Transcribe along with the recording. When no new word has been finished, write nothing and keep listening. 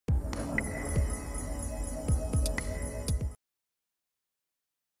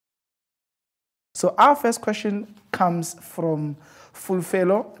So our first question comes from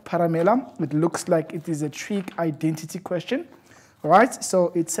Fulfelo Paramela. It looks like it is a trig identity question. All right,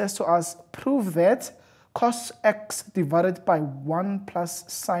 so it says to us, prove that cos x divided by 1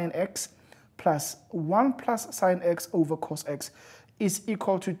 plus sine x plus 1 plus sine x over cos x is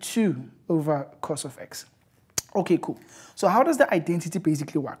equal to 2 over cos of x. Okay, cool. So how does the identity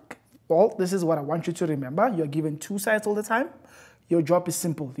basically work? Well, this is what I want you to remember. You're given two sides all the time. Your job is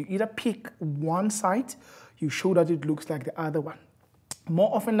simple. You either pick one side, you show that it looks like the other one.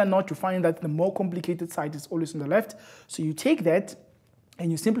 More often than not, you find that the more complicated side is always on the left. So you take that and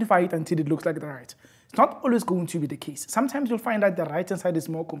you simplify it until it looks like the right. It's not always going to be the case. Sometimes you'll find that the right-hand side is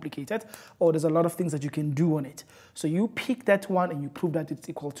more complicated, or there's a lot of things that you can do on it. So you pick that one and you prove that it's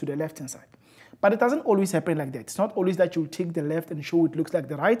equal to the left-hand side. But it doesn't always happen like that. It's not always that you'll take the left and show it looks like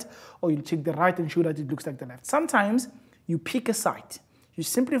the right, or you'll take the right and show that it looks like the left. Sometimes you pick a side, you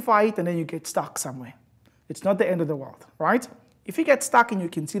simplify it, and then you get stuck somewhere. It's not the end of the world, right? If you get stuck and you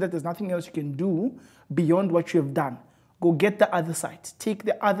can see that there's nothing else you can do beyond what you have done, go get the other side. Take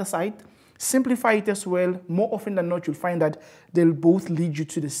the other side, simplify it as well. More often than not, you'll find that they'll both lead you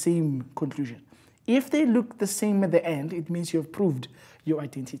to the same conclusion. If they look the same at the end, it means you have proved your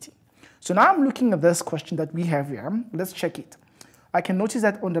identity. So now I'm looking at this question that we have here. Let's check it. I can notice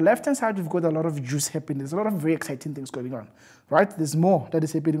that on the left-hand side, we've got a lot of juice happening. There's a lot of very exciting things going on, right? There's more that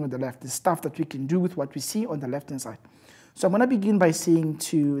is happening on the left. There's stuff that we can do with what we see on the left-hand side. So I'm going to begin by saying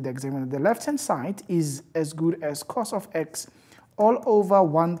to the examiner, the left-hand side is as good as cos of x all over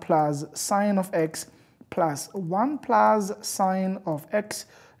 1 plus sine of x plus 1 plus sine of x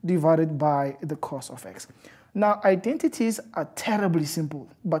divided by the cos of x. Now, identities are terribly simple,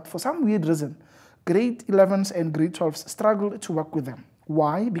 but for some weird reason, grade 11s and grade 12s struggle to work with them.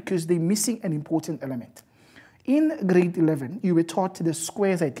 Why? Because they're missing an important element. In grade 11, you were taught the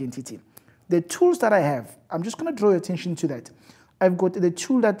squares identity. The tools that I have, I'm just going to draw your attention to that. I've got the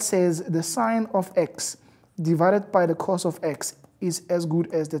tool that says the sine of x divided by the cos of x is as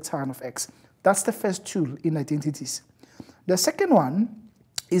good as the tan of x. That's the first tool in identities. The second one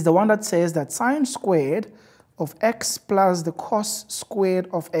is the one that says that sine squared of x plus the cos squared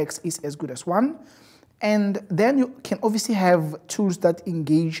of x is as good as 1. And then you can obviously have tools that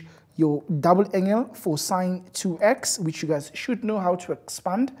engage your double angle for sine 2x, which you guys should know how to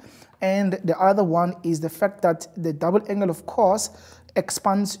expand. And the other one is the fact that the double angle of cos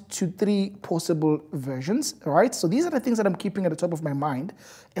expands to 3 possible versions, right? So these are the things that I'm keeping at the top of my mind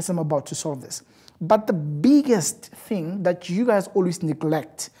as I'm about to solve this. But the biggest thing that you guys always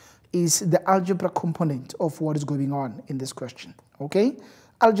neglect is the algebra component of what is going on in this question, okay?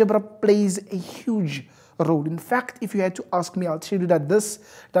 Algebra plays a huge role. In fact, if you had to ask me, I'll tell you that this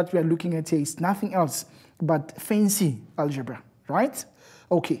that we are looking at here is nothing else but fancy algebra, right?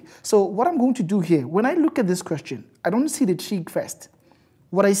 Okay, so what I'm going to do here, when I look at this question, I don't see the trig first.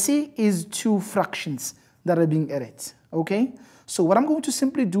 What I see is 2 fractions that are being added, okay? So what I'm going to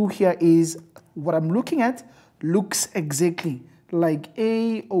simply do here is, what I'm looking at looks exactly like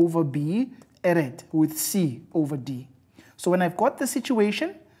A over B added with C over D. So when I've got the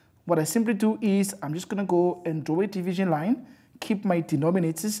situation, what I simply do is I'm just going to go and draw a division line, keep my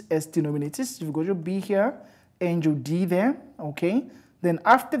denominators as denominators. You've got your B here and your D there, okay? Then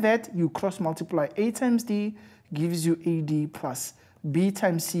after that, you cross multiply. A times D gives you AD plus B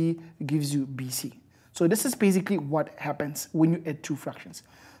times C gives you BC. So this is basically what happens when you add 2 fractions.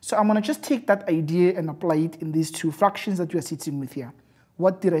 So I'm going to just take that idea and apply it in these 2 fractions that we are sitting with here.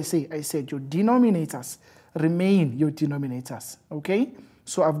 What did I say? I said your denominators remain your denominators, okay?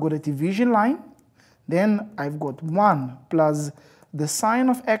 So I've got a division line. Then I've got 1 plus the sine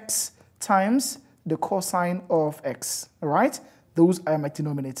of x times the cosine of x, all right? Those are my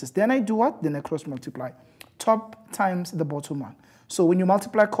denominators. Then I do what? Then I cross multiply. Top times the bottom one. So when you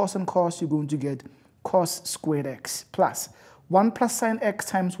multiply cos and cos, you're going to get cos squared x plus 1 plus sine x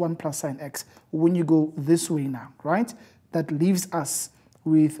times 1 plus sine x. When you go this way now, right? That leaves us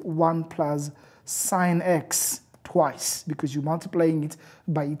with 1 plus sine x twice because you're multiplying it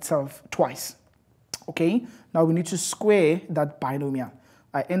by itself twice. Okay, now we need to square that binomial.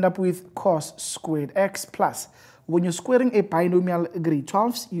 I end up with cos squared x plus. When you're squaring a binomial grade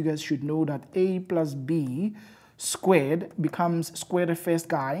 12s, you guys should know that a plus b squared becomes square the first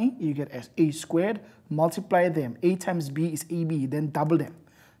guy, you get as a squared, multiply them. A times b is ab, then double them.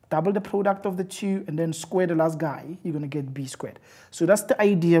 Double the product of the 2 and then square the last guy, you're going to get b squared. So that's the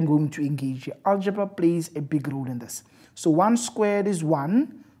idea I'm going to engage here. Algebra plays a big role in this. So 1 squared is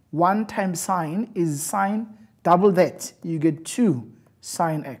 1. 1 times sine is sine. Double that, you get 2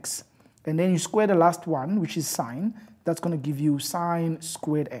 sine x. And then you square the last one, which is sine. That's going to give you sine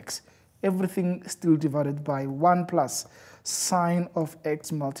squared x. everything still divided by 1 plus sine of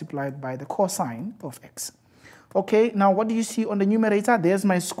x multiplied by the cosine of x. Okay, now what do you see on the numerator? There's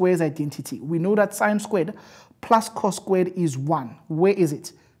my squares identity. We know that sine squared plus cos squared is 1. Where is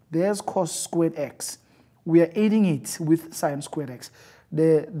it? There's cos squared x. We are adding it with sine squared x.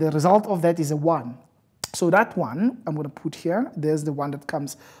 The result of that is a 1. So that one, I'm going to put here. There's the one that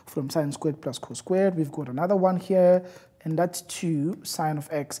comes from sine squared plus cos squared. We've got another one here, and that 2 sine of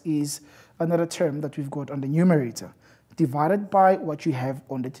x is another term that we've got on the numerator, divided by what you have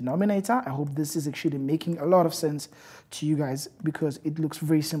on the denominator. I hope this is actually making a lot of sense to you guys because it looks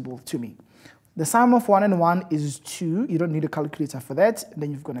very simple to me. The sum of 1 and 1 is 2. You don't need a calculator for that. And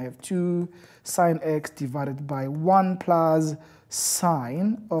then you're going to have 2 sine x divided by 1 plus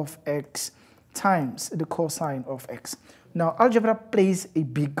sine of x times the cosine of x. Now, algebra plays a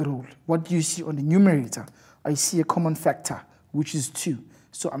big role. What do you see on the numerator? I see a common factor, which is 2.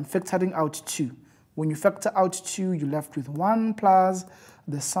 So I'm factoring out 2. When you factor out 2, you're left with 1 plus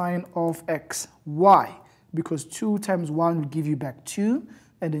the sine of x. Why? Because 2 times 1 will give you back 2,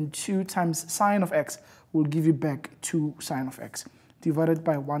 and then 2 times sine of x will give you back 2 sine of x, divided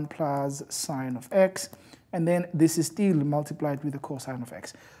by 1 plus sine of x, and then this is still multiplied with the cosine of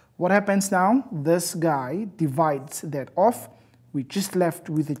x. What happens now? This guy divides that off. We're just left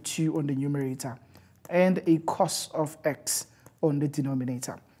with a 2 on the numerator and a cos of x on the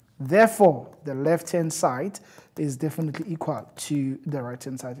denominator. Therefore, the left-hand side is definitely equal to the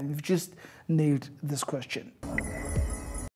right-hand side. And you've just nailed this question.